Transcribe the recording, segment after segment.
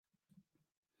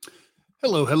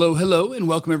Hello, hello, hello, and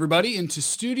welcome everybody into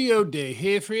Studio de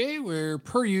Hefrie, where,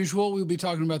 per usual, we'll be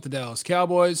talking about the Dallas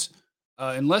Cowboys.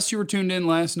 Unless you were tuned in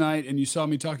last night and you saw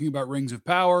me talking about Rings of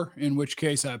Power, in which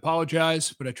case I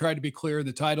apologize, but I tried to be clear in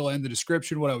the title and the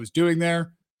description what I was doing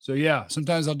there. So, yeah,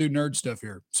 sometimes I'll do nerd stuff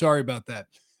here. Sorry about that.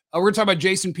 We're going to talk about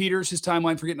Jason Peters, his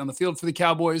timeline for getting on the field for the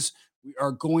Cowboys. We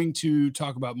are going to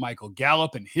talk about Michael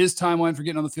Gallup and his timeline for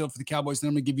getting on the field for the Cowboys. Then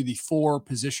I'm going to give you the four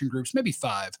position groups, maybe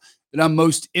five, that I'm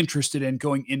most interested in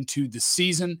going into the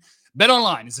season. Bet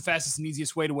Online is the fastest and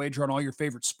easiest way to wager on all your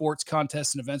favorite sports,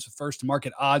 contests, and events with first to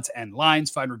market odds and lines.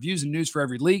 Find reviews and news for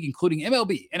every league, including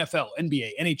MLB, NFL,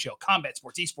 NBA, NHL, combat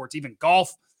sports, esports, even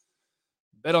golf.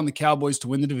 Bet on the Cowboys to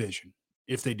win the division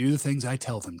if they do the things I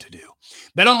tell them to do.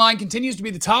 BetOnline continues to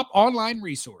be the top online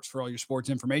resource for all your sports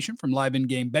information, from live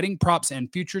in-game betting, props, and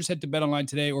futures. Head to BetOnline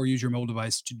today or use your mobile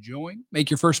device to join. Make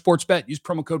your first sports bet. Use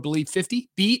promo code BELIEVE50,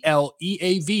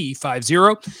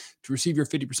 BLEAV50, to receive your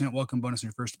 50% welcome bonus on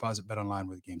your first deposit. BetOnline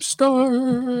where the game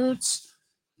starts.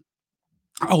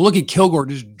 Oh, look at Kilgore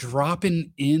just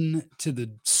dropping into the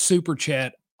super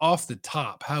chat off the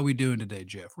top. How are we doing today,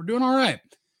 Jeff? We're doing all right.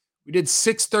 We did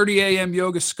 6:30 a.m.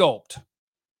 yoga sculpt.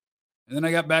 And then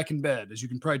I got back in bed, as you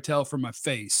can probably tell from my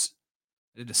face.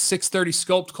 I did a 6:30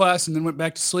 sculpt class and then went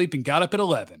back to sleep and got up at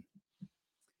 11.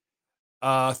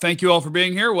 Thank you all for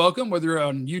being here. Welcome, whether you're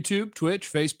on YouTube,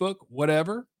 Twitch, Facebook,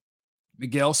 whatever.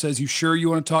 Miguel says, you sure you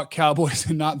want to talk Cowboys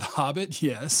and not The Hobbit?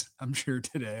 Yes, I'm sure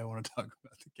today I want to talk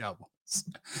about the Cowboys.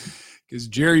 Because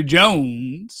Jerry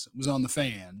Jones was on the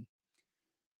fan.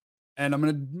 And I'm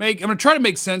gonna try to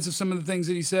make sense of some of the things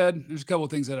that he said. There's a couple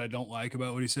of things that I don't like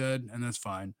about what he said, and that's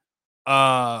fine.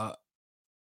 Yeah,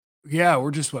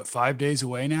 we're just 5 days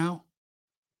away now.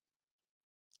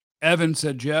 Evan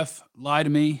said, Jeff, lie to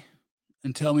me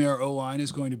and tell me our O-line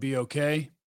is going to be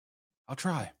okay. I'll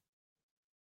try.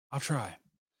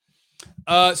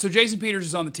 So Jason Peters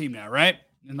is on the team now, right?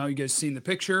 And now you guys seen the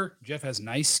picture. Jeff has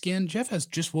nice skin. Jeff has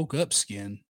just woke up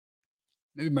skin.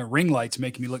 Maybe my ring light's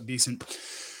making me look decent.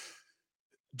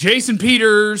 Jason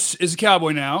Peters is a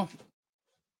Cowboy now.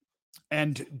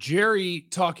 And Jerry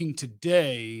talking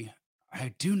today, I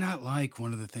do not like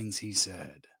one of the things he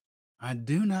said.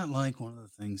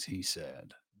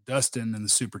 Dustin in the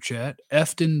super chat.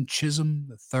 Efton Chisholm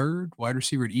III, wide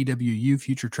receiver at EWU,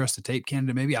 future trusted tape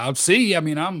candidate, maybe. I'll see. I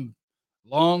mean, I'm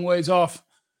long ways off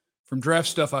from draft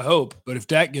stuff, I hope. But if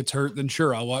Dak gets hurt, then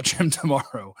sure, I'll watch him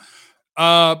tomorrow.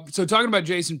 So talking about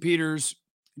Jason Peters,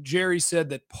 Jerry said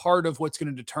that part of what's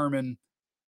going to determine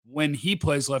when he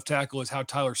plays left tackle is how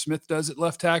Tyler Smith does at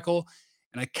left tackle.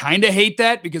 And I kind of hate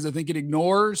that because I think it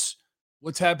ignores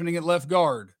what's happening at left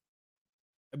guard.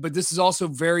 But this is also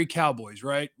very Cowboys,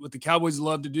 right? What the Cowboys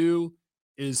love to do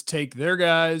is take their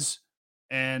guys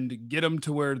and get them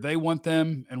to where they want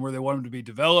them and where they want them to be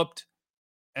developed.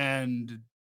 And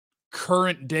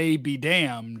current day be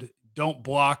damned, don't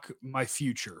block my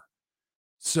future.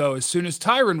 So as soon as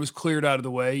Tyron was cleared out of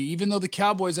the way, even though the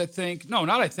Cowboys, I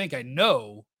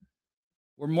know,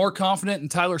 were more confident in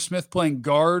Tyler Smith playing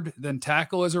guard than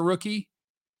tackle as a rookie,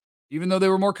 even though they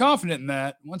were more confident in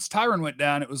that, once Tyron went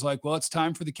down, it was like, well, it's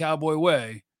time for the Cowboy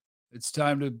way. It's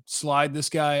time to slide this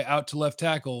guy out to left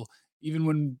tackle, even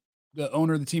when the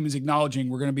owner of the team is acknowledging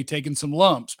we're going to be taking some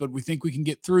lumps, but we think we can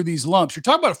get through these lumps. You're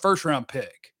talking about a first-round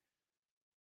pick.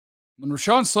 When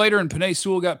Rashawn Slater and Penei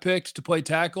Sewell got picked to play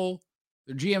tackle,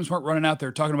 their GMs weren't running out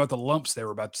there talking about the lumps they were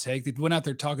about to take. They went out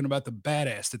there talking about the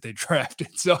badass that they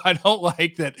drafted. So I don't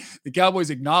like that the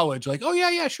Cowboys acknowledge, like, oh,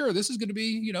 yeah, sure. This is going to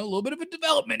be, a little bit of a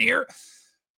development here.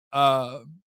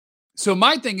 So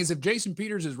my thing is, if Jason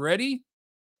Peters is ready,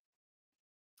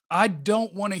 I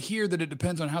don't want to hear that it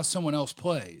depends on how someone else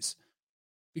plays,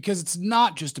 because it's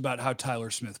not just about how Tyler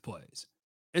Smith plays.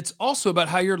 It's also about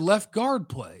how your left guard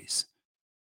plays.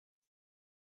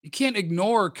 You can't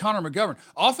ignore Connor McGovern.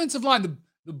 Offensive line,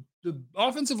 the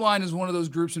offensive line is one of those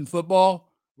groups in football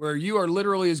where you are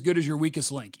literally as good as your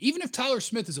weakest link. Even if Tyler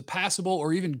Smith is a passable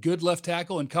or even good left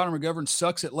tackle and Connor McGovern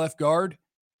sucks at left guard,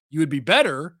 you would be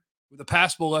better with a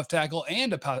passable left tackle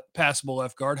and a passable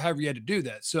left guard, however you had to do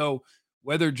that. So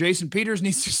whether Jason Peters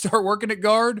needs to start working at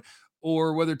guard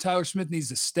or whether Tyler Smith needs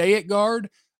to stay at guard,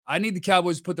 I need the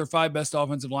Cowboys to put their 5 best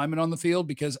offensive linemen on the field,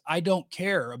 because I don't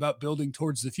care about building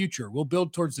towards the future. We'll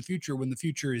build towards the future when the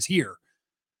future is here.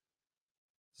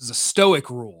 This is a stoic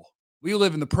rule. We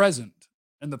live in the present,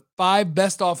 and the 5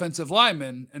 best offensive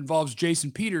linemen involves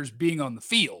Jason Peters being on the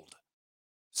field.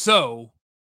 So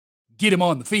get him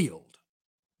on the field.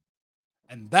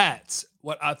 And that's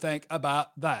what I think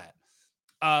about that.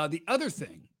 The other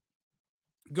thing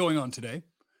going on today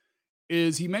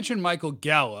is he mentioned Michael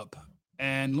Gallup.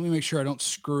 And let me make sure I don't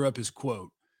screw up his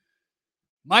quote.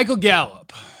 Michael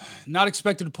Gallup, not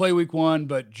expected to play week 1,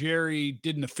 but Jerry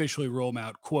didn't officially roll him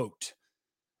out. Quote,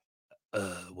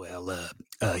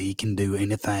 he can do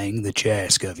anything that you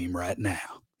ask of him right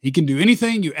now. He can do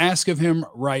anything you ask of him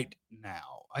right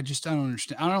now. I don't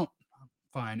understand.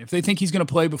 Fine. If they think he's going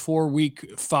to play before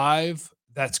week 5,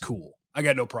 that's cool. I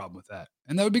got no problem with that.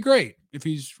 And that would be great if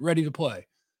he's ready to play.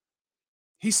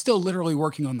 He's still literally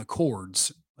working on the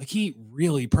chords. Like, he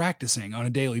really practicing on a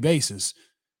daily basis.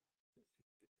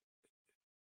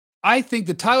 I think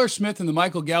the Tyler Smith and the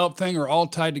Michael Gallup thing are all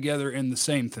tied together in the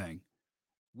same thing,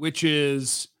 which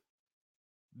is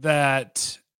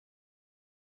that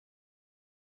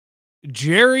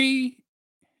Jerry,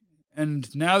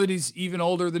 and now that he's even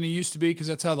older than he used to be, because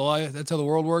that's how the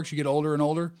world works. You get older and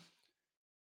older.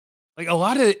 Like, a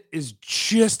lot of it is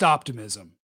just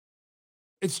optimism.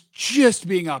 It's just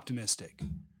being optimistic.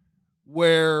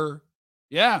 Where,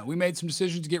 yeah, we made some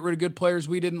decisions to get rid of good players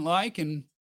we didn't like, and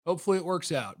hopefully it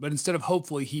works out. But instead of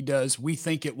hopefully he does, we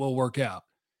think it will work out.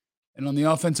 And on the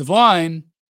offensive line,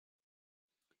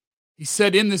 he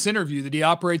said in this interview that he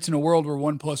operates in a world where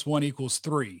 1 + 1 =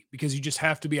 3, because you just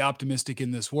have to be optimistic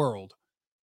in this world,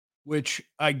 which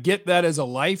I get that as a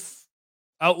life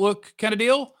outlook kind of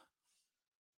deal.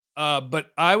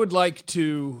 But I would like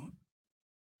to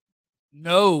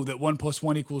know that 1 +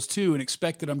 1 = 2 and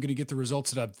expect that I'm going to get the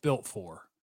results that I've built for.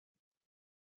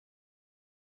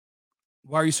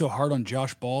 Why are you so hard on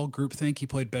Josh Ball? Group think he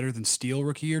played better than Steele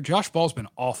rookie year. Josh Ball's been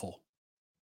awful.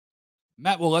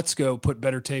 Matt Waletzko put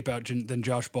better tape out than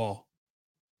Josh Ball.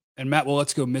 And Matt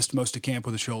Waletzko missed most of camp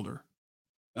with a shoulder.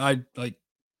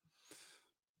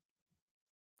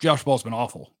 Josh Ball's been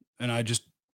awful. And I just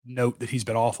note that he's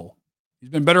been awful.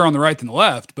 He's been better on the right than the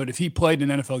left, but if he played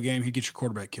in an NFL game, he'd get your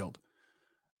quarterback killed.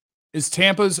 Is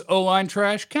Tampa's O-line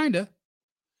trash? Kinda.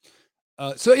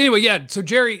 So anyway, yeah. So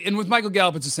Jerry, and with Michael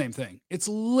Gallup, it's the same thing. It's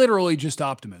literally just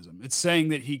optimism. It's saying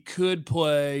that he could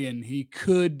play and he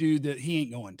could do that. He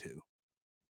ain't going to.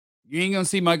 You ain't going to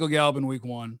see Michael Gallup in week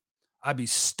 1. I'd be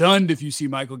stunned if you see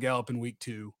Michael Gallup in week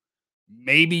 2.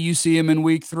 Maybe you see him in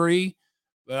week 3.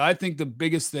 But I think the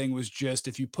biggest thing was just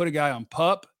if you put a guy on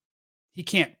PUP, he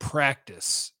can't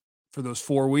practice for those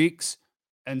 4 weeks.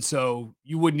 And so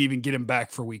you wouldn't even get him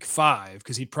back for week 5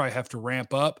 because he'd probably have to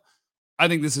ramp up. I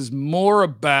think this is more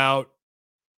about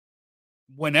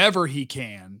whenever he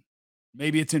can,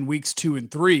 maybe it's in weeks 2 and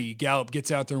 3, Gallup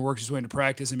gets out there and works his way into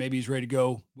practice, and maybe he's ready to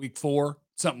go week 4,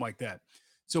 something like that.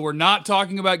 So we're not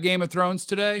talking about Game of Thrones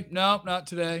today. No, not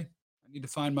today. I need to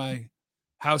find my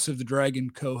House of the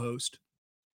Dragon co-host.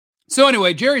 So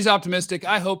anyway, Jerry's optimistic.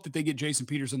 I hope that they get Jason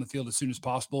Peters on the field as soon as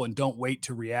possible and don't wait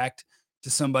to react to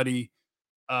somebody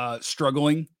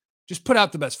struggling. Just put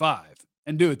out the best 5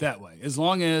 and do it that way. As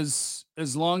long as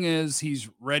he's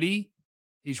ready,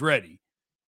 he's ready.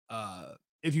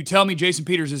 If you tell me Jason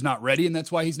Peters is not ready and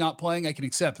that's why he's not playing, I can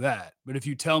accept that. But if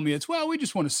you tell me we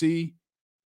just want to see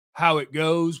how it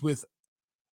goes with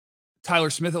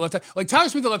Tyler Smith at left tackle. Like Tyler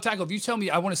Smith at left tackle, if you tell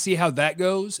me I want to see how that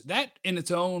goes, that on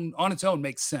its own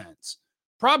makes sense.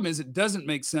 Problem is it doesn't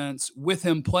make sense with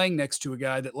him playing next to a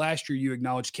guy that last year you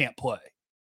acknowledged can't play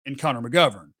in Connor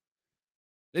McGovern.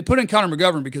 They put in Connor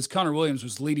McGovern because Connor Williams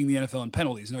was leading the NFL in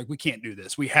penalties. And they're like, we can't do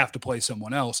this. We have to play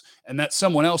someone else. And that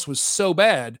someone else was so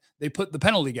bad, they put the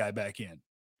penalty guy back in.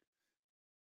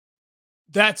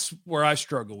 That's where I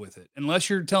struggle with it. Unless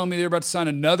you're telling me they're about to sign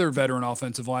another veteran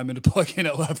offensive lineman to plug in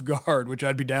at left guard, which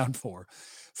I'd be down for.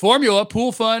 Formula,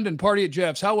 Pool Fund, and Party at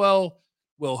Jeff's. How well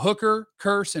will Hooker,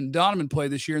 Curse, and Donovan play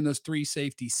this year in those 3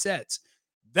 safety sets?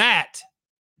 That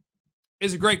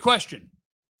is a great question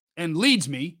and leads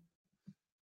me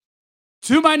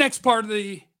to my next part of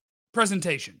the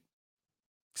presentation,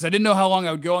 because I didn't know how long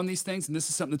I would go on these things, and this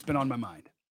is something that's been on my mind.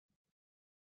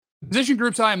 Position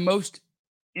groups I am most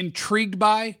intrigued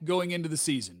by going into the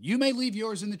season. You may leave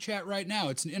yours in the chat right now.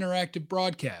 It's an interactive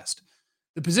broadcast.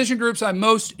 The position groups I'm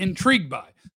most intrigued by.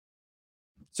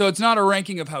 So it's not a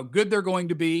ranking of how good they're going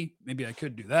to be. Maybe I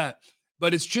could do that.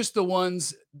 But it's just the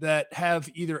ones that have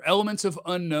either elements of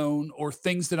unknown or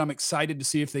things that I'm excited to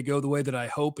see if they go the way that I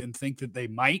hope and think that they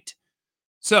might.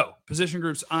 So, position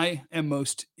groups I am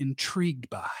most intrigued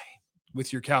by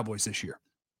with your Cowboys this year.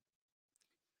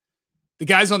 The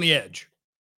guys on the edge.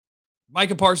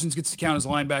 Micah Parsons gets to count as a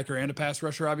linebacker and a pass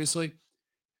rusher, obviously.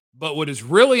 But what is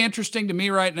really interesting to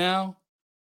me right now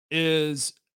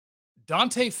is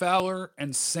Dante Fowler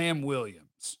and Sam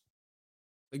Williams.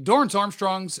 Like, Dorrance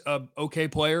Armstrong's a okay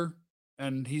player,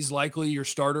 and he's likely your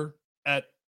starter at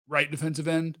right defensive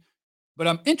end. But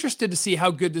I'm interested to see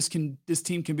how good this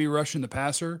team can be rushing the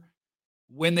passer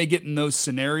when they get in those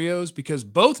scenarios, because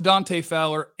both Dante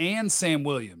Fowler and Sam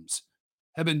Williams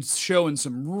have been showing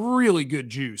some really good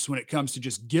juice when it comes to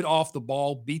just get off the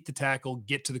ball, beat the tackle,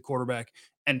 get to the quarterback.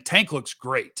 And Tank looks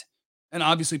great. And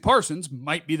obviously, Parsons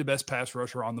might be the best pass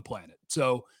rusher on the planet.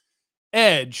 So,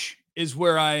 edge is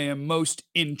where I am most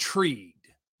intrigued.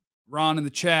 Ron in the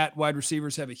chat, wide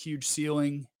receivers have a huge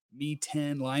ceiling. Me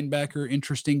 10, linebacker,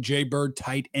 interesting. Jay Bird,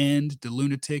 tight end, the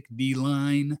lunatic, D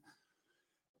line.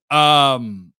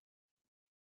 Linebacker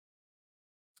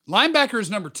is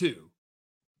number 2.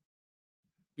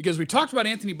 Because we talked about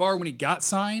Anthony Barr when he got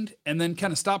signed and then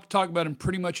kind of stopped talking about him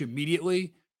pretty much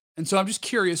immediately. And so I'm just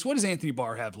curious, what does Anthony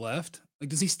Barr have left? Like,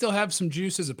 does he still have some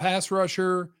juice as a pass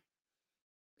rusher?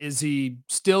 Is he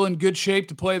still in good shape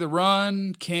to play the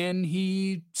run? Can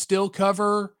he still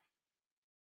cover?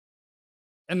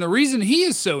 And the reason he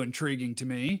is so intriguing to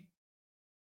me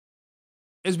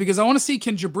is because I want to see,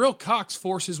 can Jabril Cox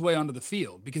force his way onto the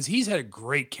field? Because he's had a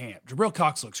great camp. Jabril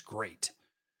Cox looks great.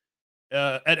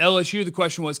 At LSU, the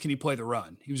question was, can he play the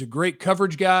run? He was a great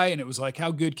coverage guy, and it was like, how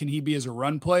good can he be as a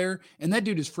run player? And that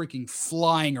dude is freaking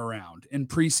flying around in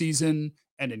preseason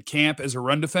and in camp as a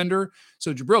run defender.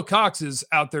 So Jabril Cox is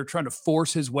out there trying to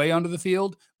force his way onto the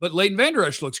field, but Leighton Vander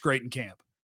Esch looks great in camp.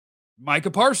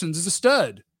 Micah Parsons is a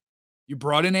stud. You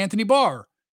brought in Anthony Barr.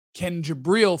 Can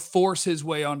Jabril force his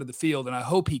way onto the field? And I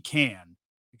hope he can,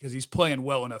 because he's playing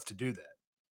well enough to do that.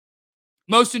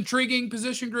 Most intriguing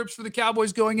position groups for the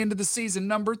Cowboys going into the season,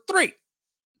 number 3.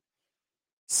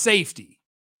 Safety.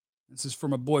 This is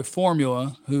from a boy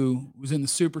Formula who was in the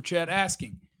super chat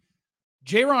asking.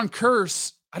 Jaron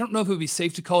Kearse, I don't know if it would be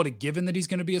safe to call it a given that he's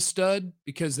going to be a stud,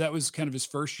 because that was kind of his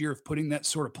first year of putting that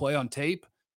sort of play on tape.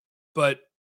 But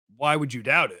why would you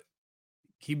doubt it?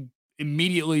 He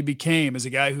immediately became, as a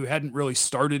guy who hadn't really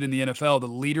started in the NFL, the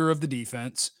leader of the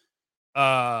defense,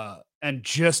 and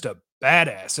just a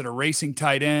badass at erasing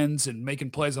tight ends and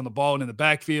making plays on the ball and in the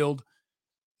backfield.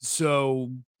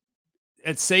 So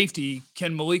at safety,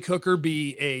 can Malik Hooker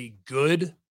be a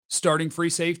good starting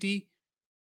free safety?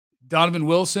 Donovan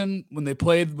Wilson, when they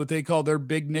played what they call their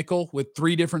big nickel with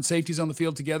 3 different safeties on the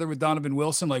field together with Donovan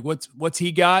Wilson, like what's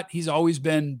he got? He's always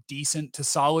been decent to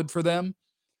solid for them.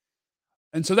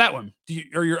 And so that one,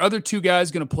 are your other 2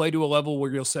 guys going to play to a level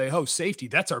where you'll say, oh, safety,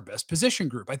 that's our best position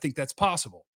group? I think that's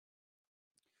possible.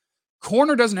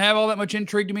 Corner doesn't have all that much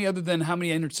intrigue to me, other than how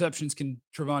many interceptions can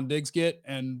Trevon Diggs get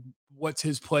and what's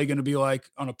his play going to be like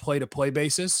on a play-to-play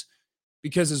basis.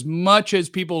 Because as much as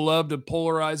people love to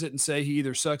polarize it and say he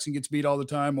either sucks and gets beat all the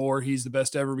time or he's the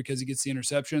best ever because he gets the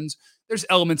interceptions, there's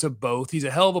elements of both. He's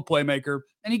a hell of a playmaker,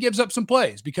 and he gives up some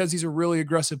plays because he's a really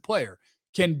aggressive player.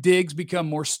 Can Diggs become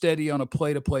more steady on a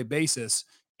play-to-play basis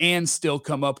and still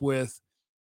come up with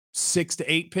 6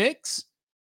 to 8 picks?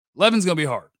 11's going to be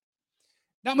hard.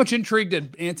 Not much intrigue to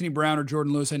Anthony Brown or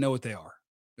Jordan Lewis. I know what they are.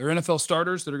 They're NFL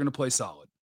starters that are going to play solid.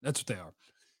 That's what they are.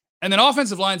 And then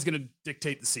offensive line is going to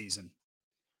dictate the season.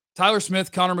 Tyler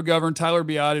Smith, Connor McGovern, Tyler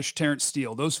Biadasz, Terrence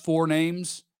Steele. Those 4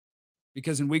 names,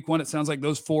 because in week 1, it sounds like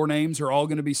those 4 names are all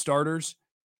going to be starters.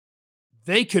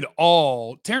 They could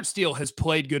all – Terrence Steele has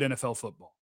played good NFL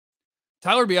football.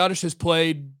 Tyler Biadasz has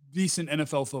played decent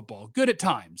NFL football. Good at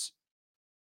times.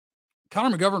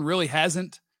 Connor McGovern really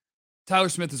hasn't. Tyler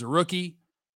Smith is a rookie.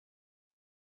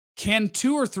 Can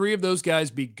 2 or 3 of those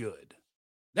guys be good?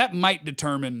 That might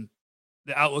determine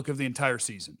the outlook of the entire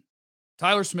season.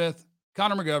 Tyler Smith,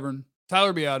 Connor McGovern,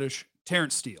 Tyler Biadasz,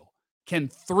 Terrence Steele. Can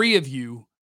 3 of you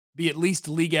be at least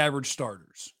league average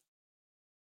starters?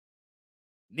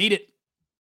 Need it.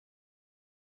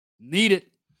 Need it.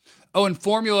 Oh, and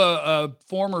Formula,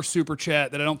 former super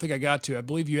chat that I don't think I got to. I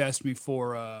believe you asked me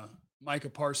for Micah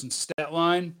Parsons' stat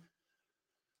line.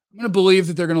 I'm going to believe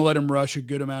that they're going to let him rush a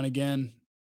good amount again.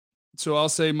 So I'll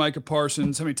say Micah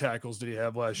Parsons. How many tackles did he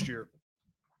have last year?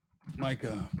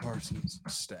 Micah Parsons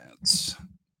stats.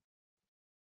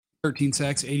 13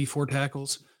 sacks, 84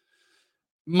 tackles.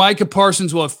 Micah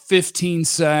Parsons will have 15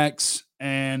 sacks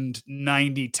and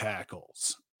 90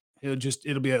 tackles.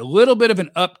 It'll be a little bit of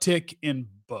an uptick in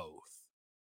both.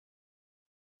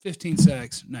 15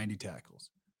 sacks, 90 tackles.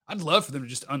 I'd love for them to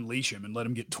just unleash him and let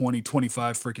him get 20,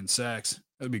 25 freaking sacks.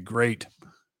 That would be great.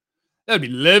 That would be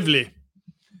lovely.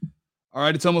 All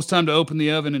right, it's almost time to open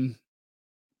the oven and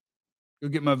go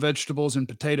get my vegetables and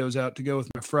potatoes out to go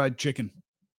with my fried chicken.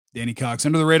 Danny Cox.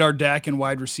 Under the radar Dak and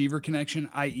wide receiver connection,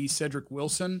 i.e. Cedric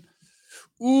Wilson.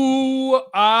 Ooh,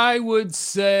 I would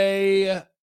say,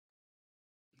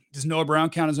 does Noah Brown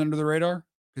count as under the radar?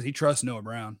 Because he trusts Noah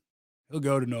Brown. He'll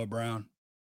go to Noah Brown.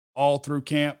 All through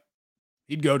camp,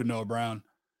 he'd go to Noah Brown.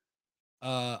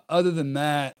 Other than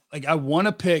that, like I want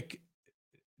to pick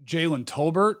Jalen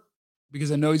Tolbert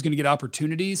because I know he's going to get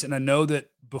opportunities. And I know that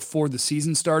before the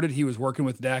season started, he was working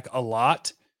with Dak a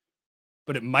lot,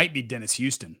 but it might be Dennis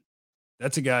Houston.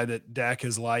 That's a guy that Dak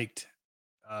has liked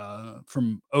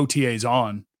from OTAs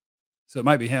on. So it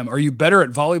might be him. Are you better at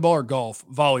volleyball or golf?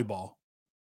 Volleyball.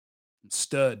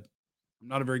 Stud. I'm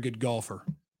not a very good golfer.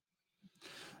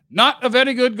 Not a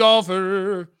very good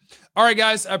golfer. All right,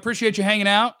 guys. I appreciate you hanging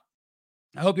out.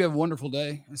 I hope you have a wonderful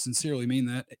day. I sincerely mean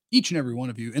that. Each and every one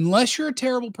of you. Unless you're a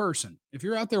terrible person. If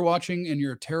you're out there watching and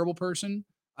you're a terrible person,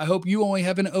 I hope you only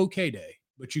have an okay day,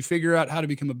 but you figure out how to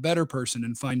become a better person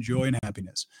and find joy and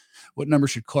happiness. What number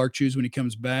should Clark choose when he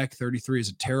comes back? 33 is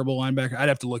a terrible linebacker. I'd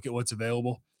have to look at what's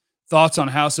available. Thoughts on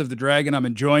House of the Dragon? I'm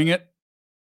enjoying it.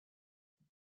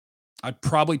 I'd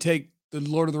probably take the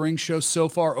Lord of the Rings show so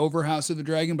far over House of the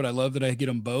Dragon, but I love that I get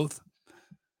them both.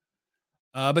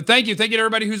 But thank you. Thank you to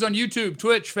everybody who's on YouTube,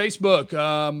 Twitch,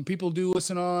 Facebook. People do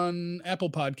listen on Apple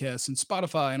Podcasts and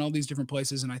Spotify and all these different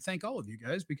places. And I thank all of you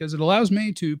guys because it allows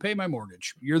me to pay my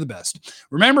mortgage. You're the best.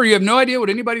 Remember, you have no idea what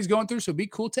anybody's going through, so be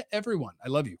cool to everyone. I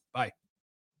love you. Bye.